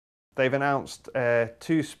They've announced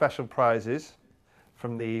two special prizes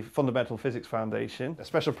from the Fundamental Physics Foundation, a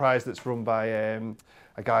special prize that's run by a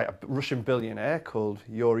Russian billionaire called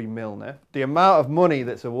Yuri Milner. The amount of money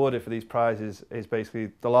that's awarded for these prizes is basically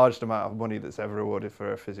the largest amount of money that's ever awarded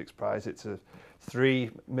for a physics prize. It's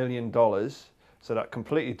 $3 million, so that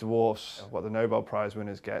completely dwarfs what the Nobel Prize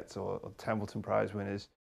winners get or Templeton Prize winners.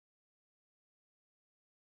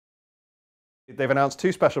 They've announced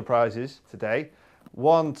two special prizes today,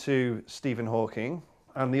 one to Stephen Hawking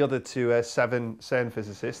and the other to 7 CERN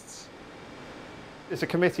physicists. It's a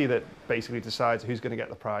committee that basically decides who's going to get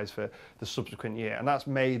the prize for the subsequent year, and that's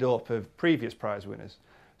made up of previous prize winners.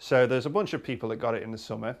 So there's a bunch of people that got it in the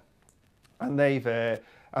summer, and they've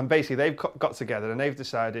got together and they've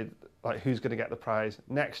decided like who's going to get the prize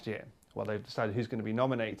next year. Well, they've decided who's going to be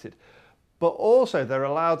nominated, but also they're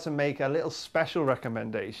allowed to make a little special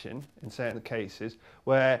recommendation in certain cases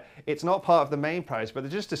where it's not part of the main prize, but they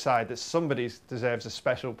just decide that somebody deserves a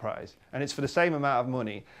special prize, and it's for the same amount of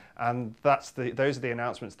money. And those are the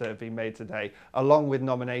announcements that have been made today, along with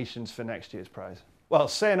nominations for next year's prize. Well,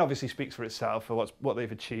 CERN obviously speaks for itself for what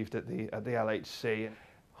they've achieved at the LHC.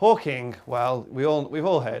 Hawking, well, we've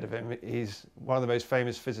all heard of him. He's one of the most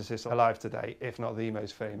famous physicists alive today, if not the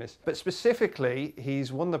most famous. But specifically,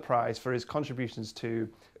 he's won the prize for his contributions to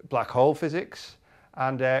black hole physics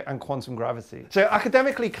and quantum gravity. So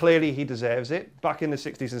academically, clearly he deserves it. Back in the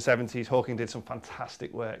 60s and 70s, Hawking did some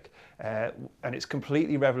fantastic work, and it's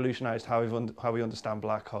completely revolutionized how we understand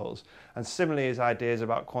black holes. And similarly, his ideas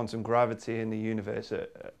about quantum gravity in the universe are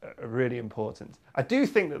really important. I do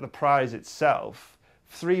think that the prize itself,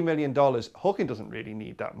 $3 million, Hawking doesn't really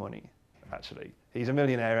need that money, actually. He's a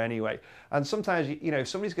millionaire anyway. And sometimes, if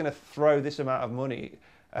somebody's going to throw this amount of money,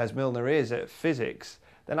 as Milner is, at physics,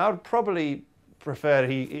 then I would probably prefer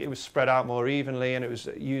it was spread out more evenly and it was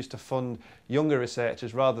used to fund younger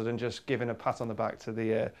researchers rather than just giving a pat on the back to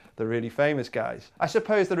the really famous guys. I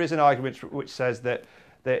suppose there is an argument which says that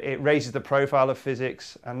it raises the profile of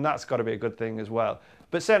physics, and that's got to be a good thing as well.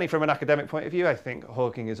 But certainly from an academic point of view, I think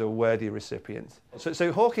Hawking is a worthy recipient.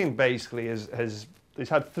 So Hawking basically has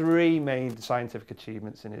had 3 main scientific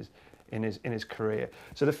achievements in his career.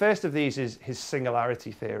 So the first of these is his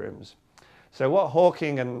Singularity Theorems. So what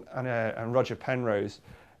Hawking and Roger Penrose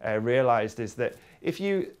realized is that if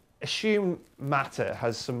you assume matter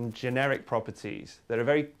has some generic properties that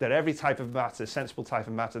every type of matter, sensible type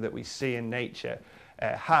of matter that we see in nature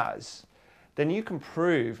has, then you can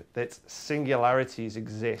prove that singularities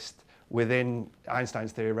exist within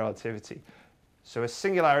Einstein's theory of relativity. So a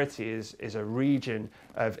singularity is a region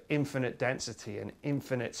of infinite density and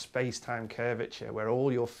infinite space-time curvature where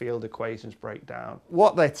all your field equations break down.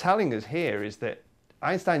 What they're telling us here is that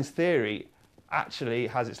Einstein's theory actually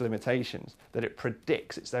has its limitations, that it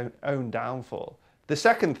predicts its own downfall. The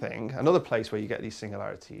second thing, another place where you get these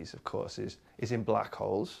singularities, of course, is in black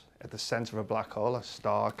holes. At the center of a black hole, a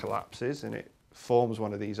star collapses and it forms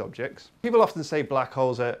one of these objects. People often say black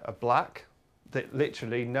holes are black, that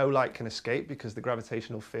literally no light can escape because the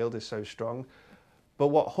gravitational field is so strong. But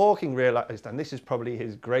what Hawking realized, and this is probably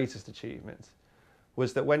his greatest achievement,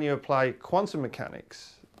 was that when you apply quantum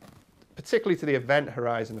mechanics, particularly to the event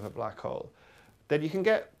horizon of a black hole, then you can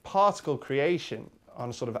get particle creation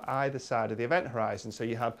on sort of either side of the event horizon. So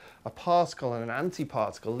you have a particle and an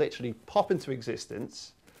antiparticle literally pop into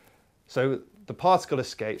existence. So the particle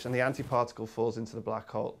escapes and the antiparticle falls into the black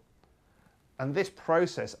hole. And this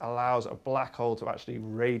process allows a black hole to actually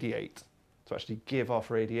radiate, to actually give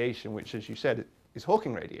off radiation, which, as you said, is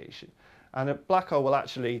Hawking radiation. And a black hole will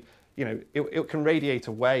actually, it can radiate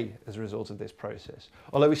away as a result of this process.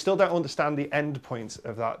 Although we still don't understand the end point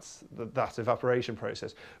of that evaporation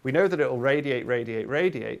process. We know that it will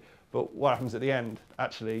radiate, but what happens at the end,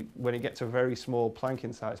 actually, when you get to a very small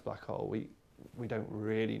Planckian-sized black hole, we don't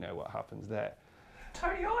really know what happens there.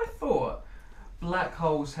 Tony, I thought black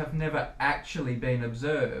holes have never actually been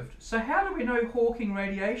observed. So how do we know Hawking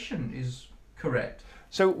radiation is correct?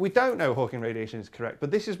 So we don't know Hawking radiation is correct, but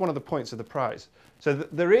this is one of the points of the prize. So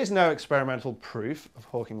there is no experimental proof of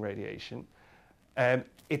Hawking radiation.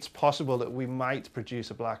 It's possible that we might produce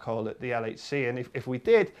a black hole at the LHC, and if we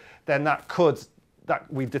did, then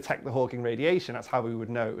we'd detect the Hawking radiation. That's how we would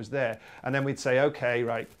know it was there. And then we'd say, okay,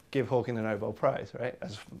 right, give Hawking the Nobel Prize, right?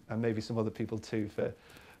 And maybe some other people too for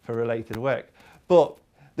related work. But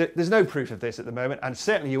there's no proof of this at the moment, and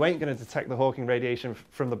certainly you ain't going to detect the Hawking radiation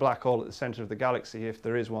from the black hole at the center of the galaxy if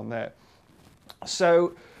there is one there.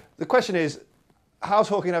 So the question is, how's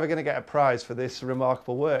Hawking ever going to get a prize for this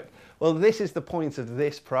remarkable work? Well, this is the point of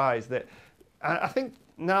this prize, that I think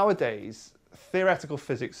nowadays theoretical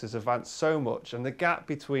physics has advanced so much, and the gap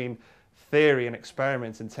between theory and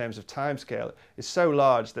experiment in terms of timescale is so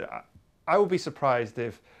large that I would be surprised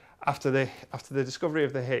if after the discovery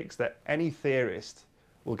of the Higgs that any theorist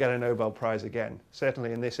will get a Nobel Prize again,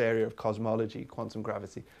 certainly in this area of cosmology, quantum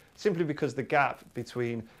gravity, simply because the gap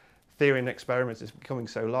between theory and experiment is becoming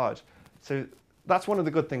so large. So that's one of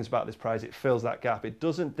the good things about this prize. It fills that gap. It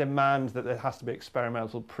doesn't demand that there has to be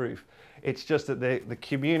experimental proof. It's just that the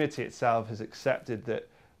community itself has accepted that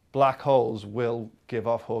black holes will give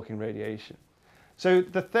off Hawking radiation. So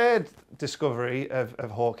the third discovery of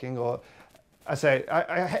Hawking, or I say,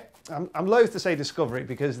 I'm loath to say discovery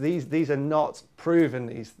because these are not proven,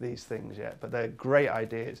 these things yet, but they're great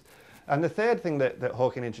ideas. And the third thing that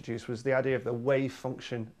Hawking introduced was the idea of the wave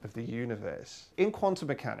function of the universe. In quantum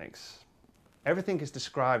mechanics, everything is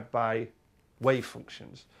described by wave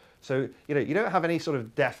functions. So you don't have any sort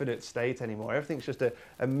of definite state anymore. Everything's just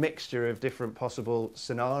a mixture of different possible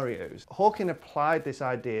scenarios. Hawking applied this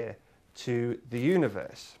idea to the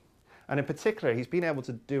universe. And in particular, he's been able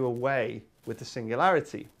to do away with the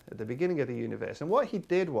singularity at the beginning of the universe. And what he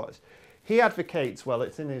did was, he advocates, well,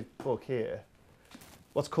 it's in his book here,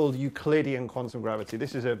 what's called Euclidean quantum gravity.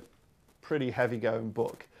 This is a pretty heavy-going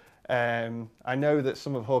book. I know that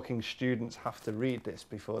some of Hawking's students have to read this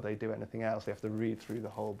before they do anything else. They have to read through the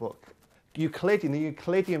whole book. The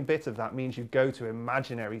Euclidean bit of that means you go to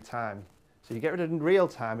imaginary time. So you get rid of real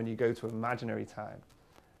time and you go to imaginary time.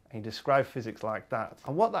 And you describe physics like that.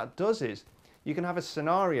 And what that does is, you can have a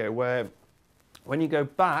scenario where when you go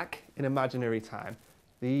back in imaginary time,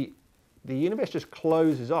 the universe just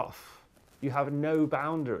closes off. You have no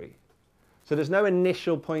boundary. So there's no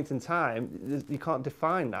initial point in time. You can't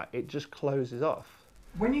define that. It just closes off.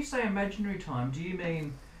 When you say imaginary time, do you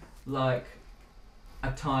mean like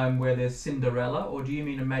a time where there's Cinderella, or do you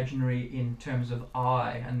mean imaginary in terms of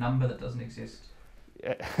I, a number that doesn't exist?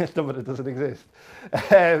 A number that doesn't exist.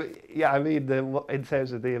 Yeah, I mean in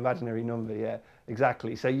terms of the imaginary number, yeah,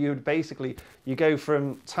 exactly. So you go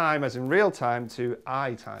from time as in real time to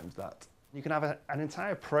I times that. You can have an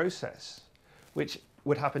entire process which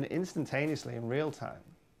would happen instantaneously in real time.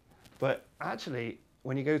 But actually,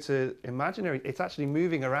 when you go to imaginary, it's actually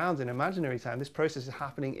moving around in imaginary time. This process is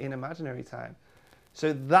happening in imaginary time.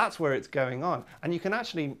 So that's where it's going on. And you can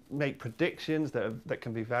actually make predictions that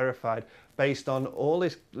can be verified based on all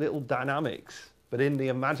this little dynamics, but in the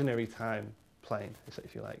imaginary time plane,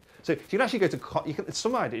 if you like. So you can actually go to,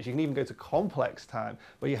 some ideas, you can even go to complex time,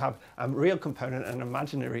 where you have a real component and an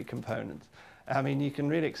imaginary component. I mean, you can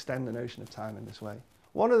really extend the notion of time in this way.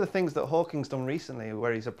 One of the things that Hawking's done recently,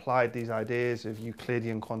 where he's applied these ideas of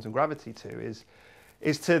Euclidean quantum gravity to,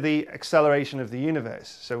 is to the acceleration of the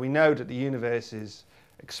universe. So we know that the universe is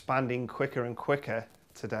expanding quicker and quicker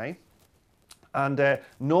today. And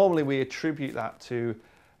normally we attribute that to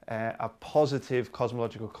a positive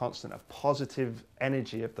cosmological constant, a positive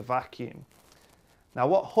energy of the vacuum. Now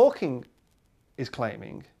what Hawking is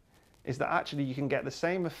claiming is that actually you can get the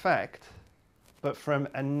same effect, but from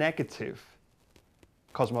a negative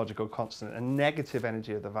cosmological constant, a negative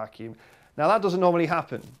energy of the vacuum. Now that doesn't normally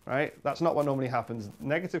happen, right? That's not what normally happens.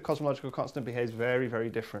 Negative cosmological constant behaves very, very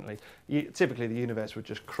differently. Typically the universe would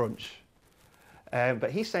just crunch.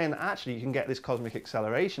 But he's saying that actually you can get this cosmic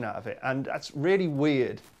acceleration out of it, and that's really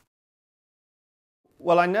weird.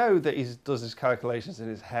 Well, I know that he does his calculations in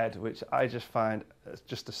his head, which I just find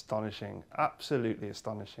just astonishing, absolutely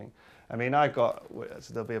astonishing. I mean, so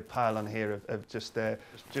there'll be a pile on here of just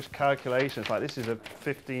calculations. Like this is a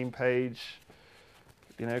 15-page,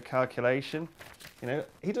 calculation.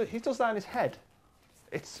 He does that in his head.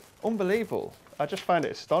 It's unbelievable. I just find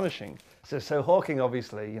it astonishing. So Hawking,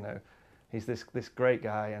 obviously, he's this great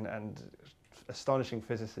guy and astonishing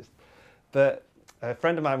physicist. But a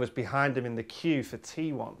friend of mine was behind him in the queue for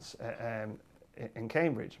tea once in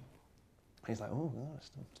Cambridge. He's like, oh,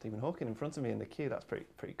 Stephen Hawking in front of me in the queue. That's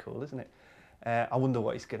pretty cool, isn't it? I wonder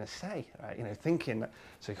what he's going to say, right? Thinking that.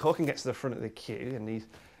 So Hawking gets to the front of the queue and he's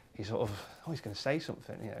sort of, oh, he's going to say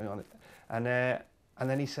something, on it. And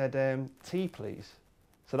then he said, tea, please.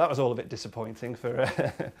 So that was all a bit disappointing for.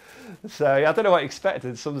 So I don't know what he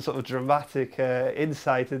expected, some sort of dramatic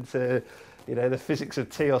insight into, the physics of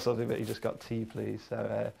tea or something, but he just got tea, please.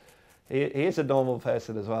 So he is a normal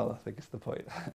person as well, I think is the point.